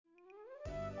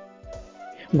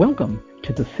Welcome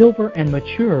to the Silver and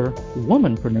Mature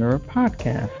Womanpreneur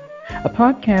Podcast, a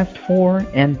podcast for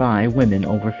and by women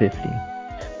over 50,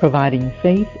 providing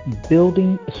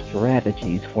faith-building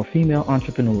strategies for female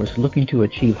entrepreneurs looking to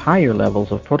achieve higher levels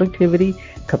of productivity,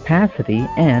 capacity,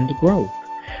 and growth,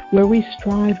 where we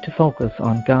strive to focus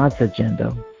on God's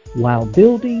agenda while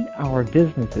building our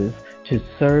businesses to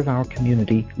serve our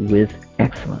community with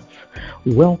excellence.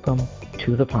 Welcome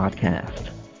to the podcast.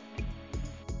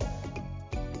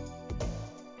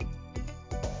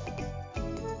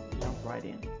 Right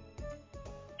in.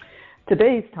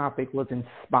 Today's topic was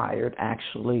inspired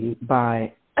actually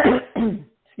by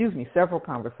several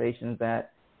conversations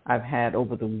that I've had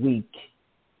over the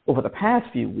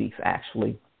past few weeks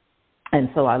actually. And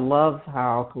so I love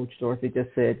how Coach Dorothy just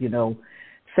said,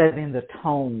 setting the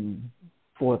tone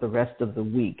for the rest of the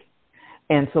week.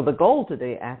 And so the goal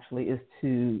today actually is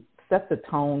to set the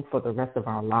tone for the rest of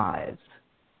our lives.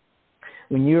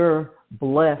 When you're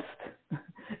blessed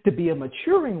to be a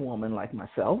maturing woman like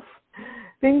myself,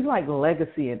 things like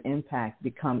legacy and impact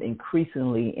become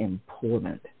increasingly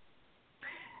important.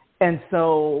 And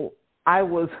so I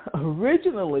was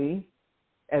originally,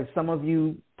 as some of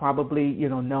you probably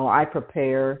know, I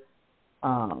prepare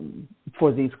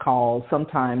for these calls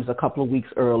sometimes a couple of weeks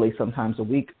early, sometimes a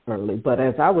week early. But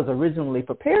as I was originally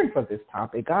preparing for this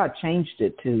topic, God changed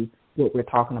it to what we're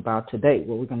talking about today,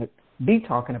 what we're going to be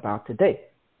talking about today.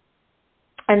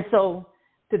 And so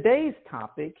today's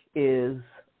topic is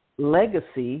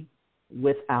legacy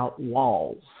without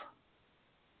walls.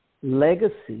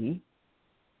 Legacy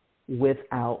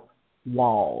without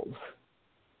walls.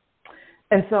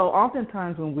 And so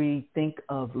oftentimes when we think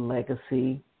of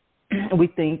legacy, we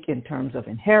think in terms of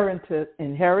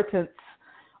inheritance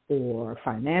or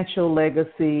financial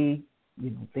legacy,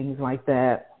 things like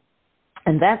that.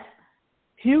 And that's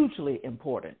hugely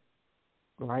important,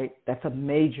 right? That's a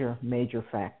major, major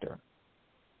factor.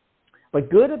 But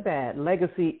good or bad,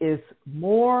 legacy is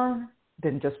more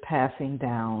than just passing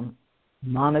down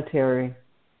monetary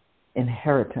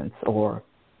inheritance or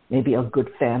maybe a good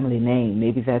family name.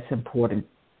 Maybe that's important,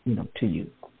 to you.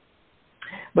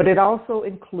 But it also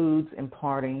includes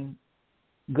imparting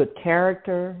good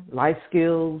character, life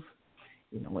skills,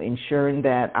 ensuring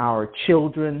that our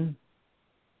children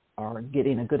are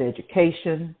getting a good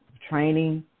education,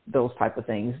 training, those type of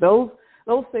things. Those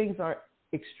things are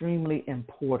extremely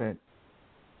important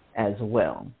as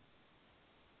well.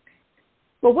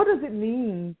 But what does it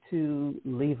mean to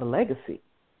leave a legacy?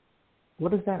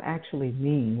 What does that actually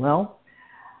mean? Well,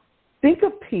 think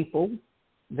of people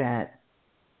that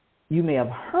you may have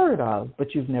heard of,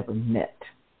 but you've never met.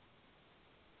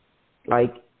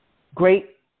 Like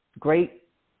great grandparents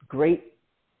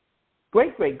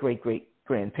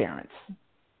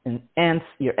and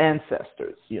your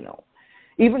ancestors,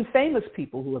 even famous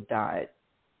people who have died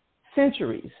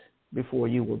centuries before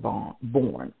you were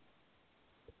born.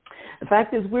 The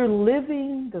fact is, we're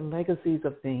living the legacies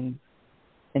of things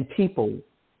and people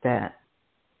that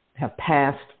have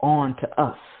passed on to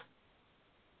us.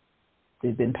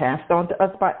 They've been passed on to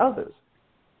us by others.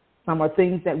 Some are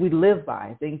things that we live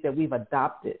by, things that we've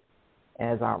adopted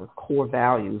as our core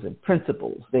values and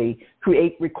principles. They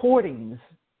create recordings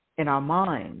in our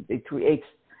mind. They create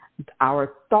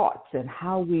our thoughts and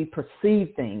how we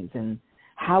perceive things and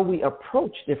how we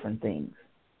approach different things.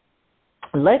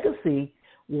 Legacy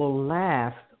will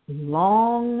last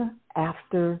long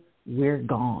after we're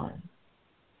gone.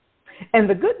 And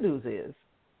the good news is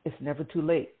it's never too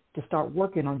late to start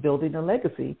working on building a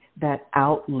legacy that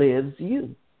outlives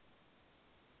you.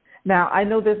 Now, I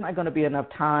know there's not going to be enough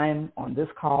time on this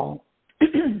call,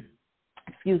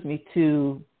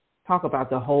 to talk about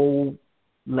the whole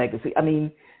legacy. I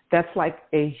mean, that's like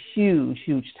a huge,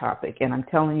 huge topic. And I'm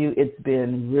telling you, it's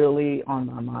been really on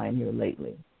my mind here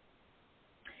lately.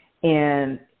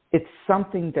 And it's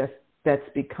something that's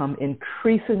become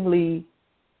increasingly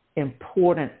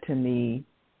important to me,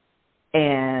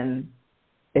 and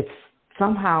it's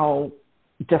somehow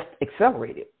just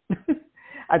accelerated.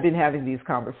 I've been having these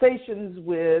conversations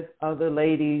with other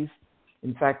ladies.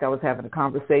 In fact, I was having a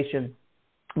conversation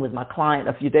with my client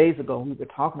a few days ago. We were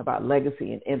talking about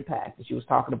legacy and impact. And she was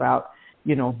talking about,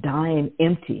 dying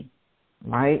empty,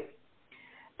 right?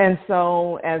 And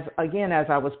so as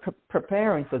I was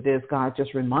preparing for this, God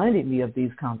just reminded me of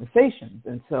these conversations.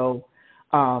 And so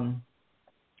I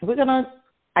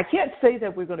can't say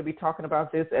that we're going to be talking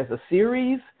about this as a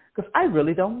series because I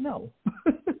really don't know.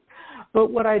 But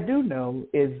what I do know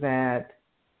is that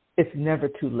it's never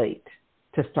too late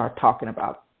to start talking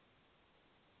about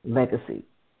legacy,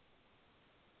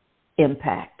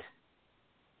 impact,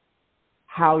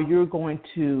 how you're going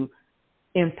to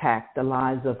impact the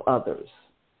lives of others.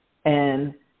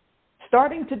 And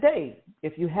starting today,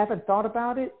 if you haven't thought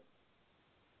about it,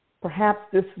 perhaps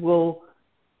this will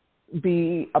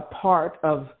be a part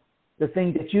of the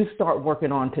thing that you start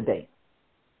working on today.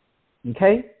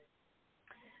 Okay?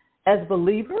 As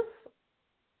believers,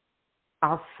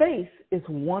 our faith is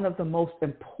one of the most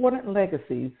important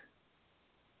legacies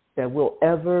that we'll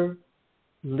ever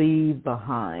leave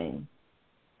behind.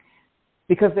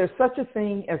 Because there's such a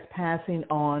thing as passing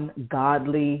on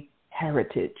godly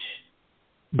heritage,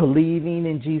 believing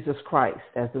in Jesus Christ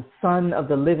as the Son of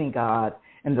the living God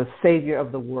and the Savior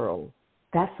of the world.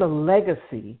 That's a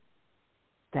legacy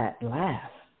that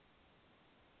lasts.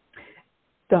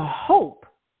 The hope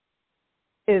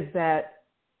is that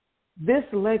this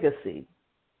legacy,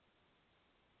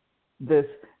 this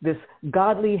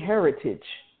godly heritage,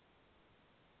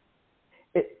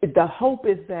 the hope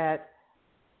is that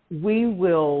we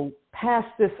will pass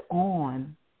this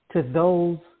on to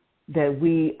those that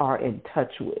we are in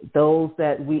touch with, those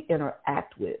that we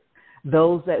interact with,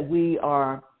 those that we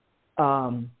are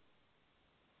on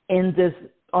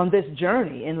this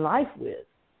journey in life with,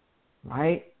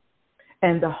 right?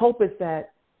 And the hope is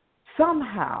that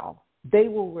somehow they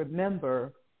will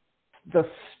remember the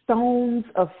stones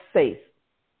of faith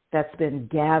that's been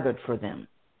gathered for them,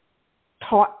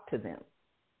 taught to them.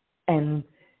 And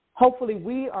hopefully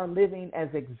we are living as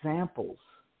examples,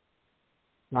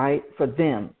 right, for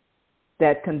them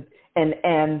that can,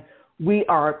 and we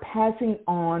are passing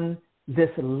on this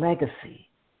legacy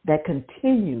that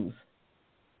continues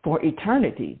for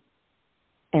eternity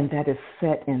and that is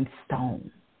set in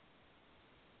stone.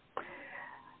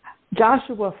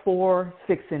 Joshua 4,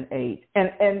 6, and 8.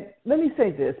 And let me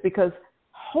say this, because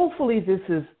hopefully this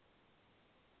is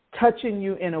touching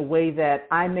you in a way that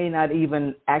I may not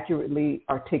even accurately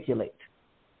articulate.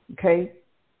 Okay?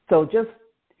 So just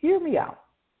hear me out.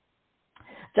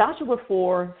 Joshua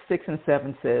 4, 6, and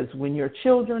 7 says, when your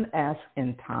children ask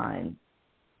in time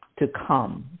to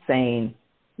come, saying,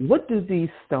 what do these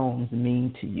stones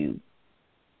mean to you?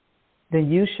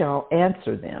 Then you shall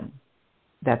answer them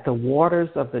that the waters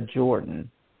of the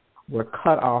Jordan were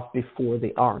cut off before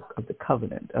the ark of the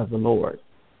covenant of the Lord.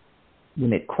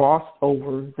 When it crossed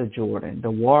over the Jordan, the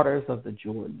waters of the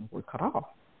Jordan were cut off.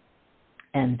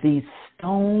 And these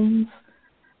stones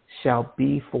shall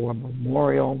be for a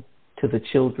memorial to the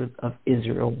children of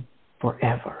Israel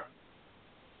forever.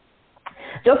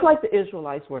 Just like the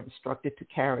Israelites were instructed to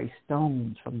carry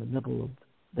stones from the middle of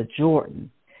the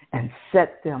Jordan and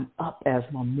set them up as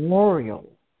a memorial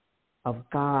of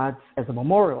God's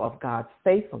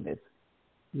faithfulness,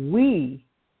 we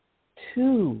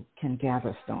too can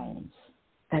gather stones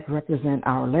that represent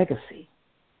our legacy,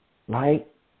 right?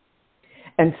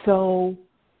 And so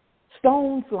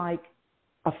stones like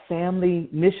a family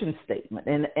mission statement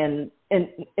and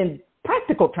in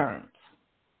practical terms,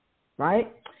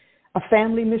 right? A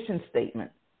family mission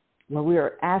statement where we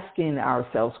are asking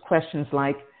ourselves questions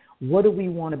like, what do we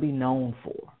want to be known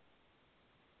for,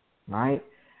 right?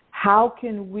 How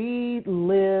can we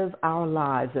live our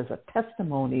lives as a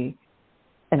testimony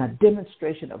and a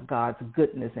demonstration of God's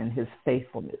goodness and his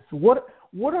faithfulness? What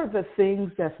are the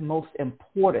things that's most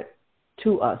important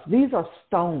to us? These are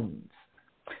stones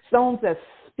that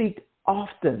speak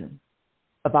often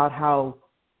about how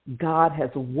God has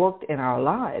worked in our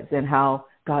lives and how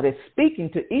God is speaking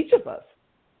to each of us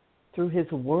through his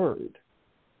word.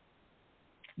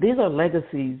 These are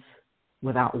legacies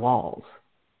without walls.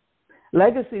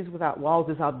 Legacies without walls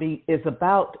is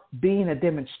about being a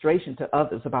demonstration to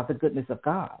others about the goodness of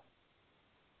God.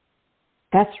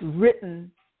 That's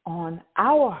written on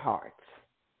our hearts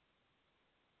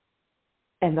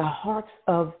and the hearts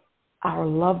of our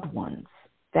loved ones.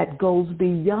 That goes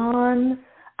beyond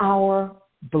our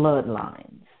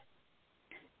bloodlines.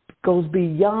 It goes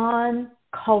beyond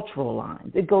cultural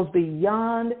lines. It goes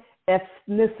beyond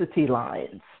ethnicity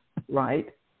lines, right?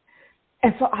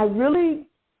 And so I really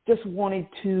just wanted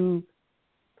to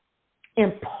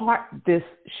impart this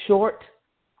short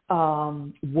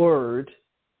word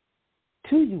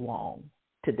to you all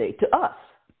today, to us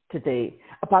today,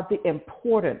 about the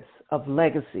importance of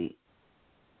legacy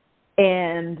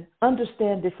and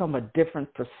understand it from a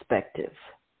different perspective,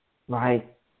 right?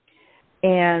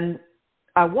 And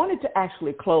I wanted to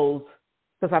actually close,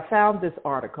 because I found this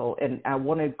article, and I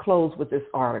want to close with this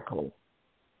article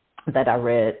that I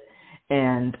read.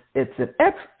 And it's an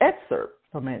excerpt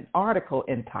from an article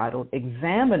entitled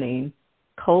Examining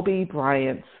Kobe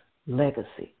Bryant's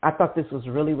Legacy. I thought this was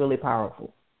really, really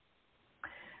powerful.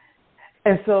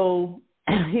 And so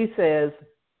he says,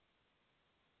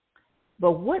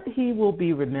 but what he will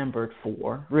be remembered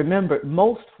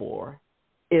most for,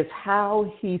 is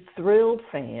how he thrilled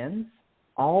fans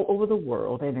all over the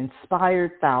world and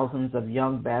inspired thousands of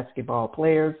young basketball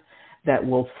players that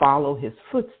will follow his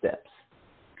footsteps.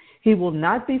 He will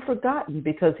not be forgotten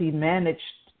because he managed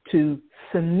to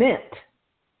cement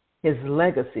his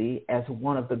legacy as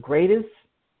one of the greatest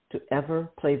to ever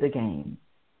play the game.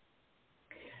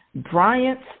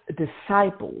 Bryant's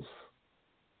disciples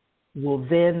will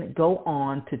then go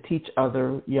on to teach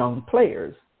other young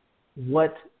players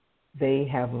what they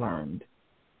have learned.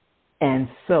 And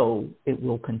so it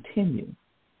will continue.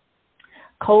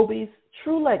 Kobe's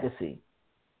true legacy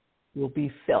will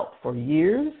be felt for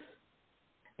years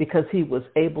because he was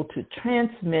able to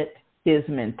transmit his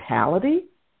mentality,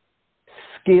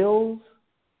 skills,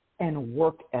 and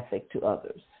work ethic to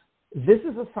others. This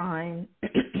is a sign,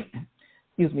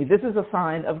 this is a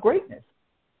sign of greatness,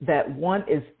 that one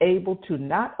is able to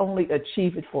not only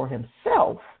achieve it for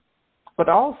himself, but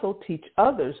also teach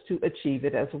others to achieve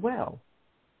it as well.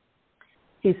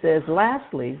 He says,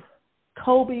 lastly,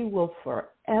 Kobe will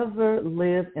forever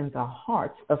live in the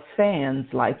hearts of fans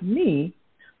like me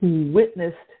who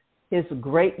witnessed his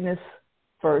greatness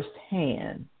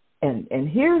firsthand. And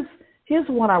here's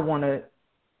what I want to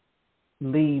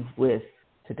leave with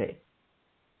today.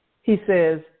 He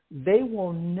says, they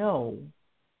will know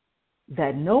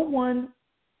that no one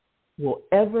will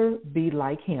ever be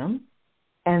like him,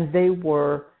 and they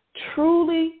were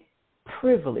truly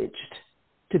privileged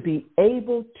to be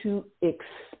able to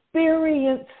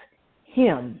experience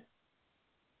him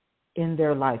in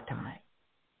their lifetime.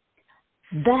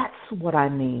 That's what I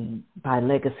mean by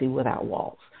legacy without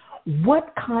walls.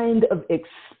 What kind of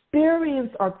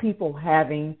experience are people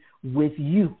having with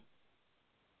you?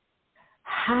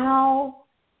 How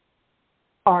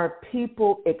are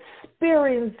people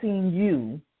experiencing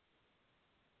you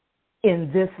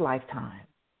in this lifetime?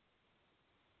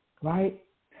 Right?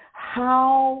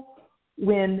 How,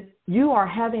 when you are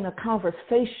having a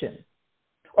conversation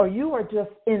or you are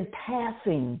just in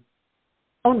passing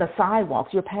on the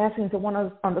sidewalks, you're passing to one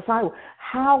on the sidewalk,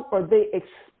 how are they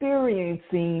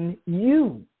experiencing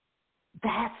you?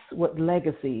 That's what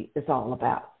legacy is all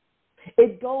about.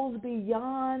 It goes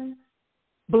beyond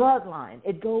bloodline.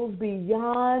 It goes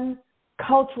beyond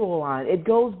cultural line. It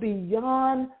goes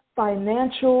beyond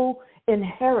financial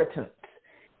inheritance.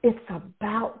 It's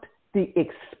about the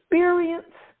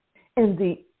experience and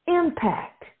the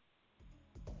impact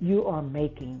you are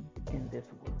making in this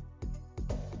world.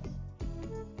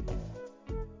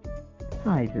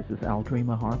 Hi, this is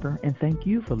Aldrima Harper, and thank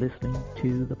you for listening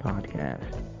to the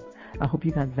podcast. I hope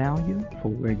you got value for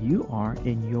where you are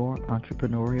in your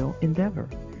entrepreneurial endeavor.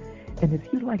 And if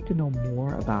you'd like to know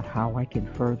more about how I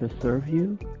can further serve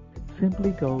you, simply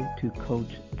go to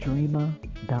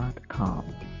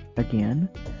CoachDreama.com. Again,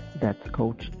 that's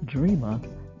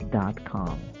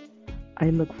CoachDreama.com. I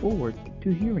look forward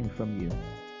to hearing from you.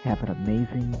 Have an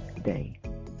amazing day.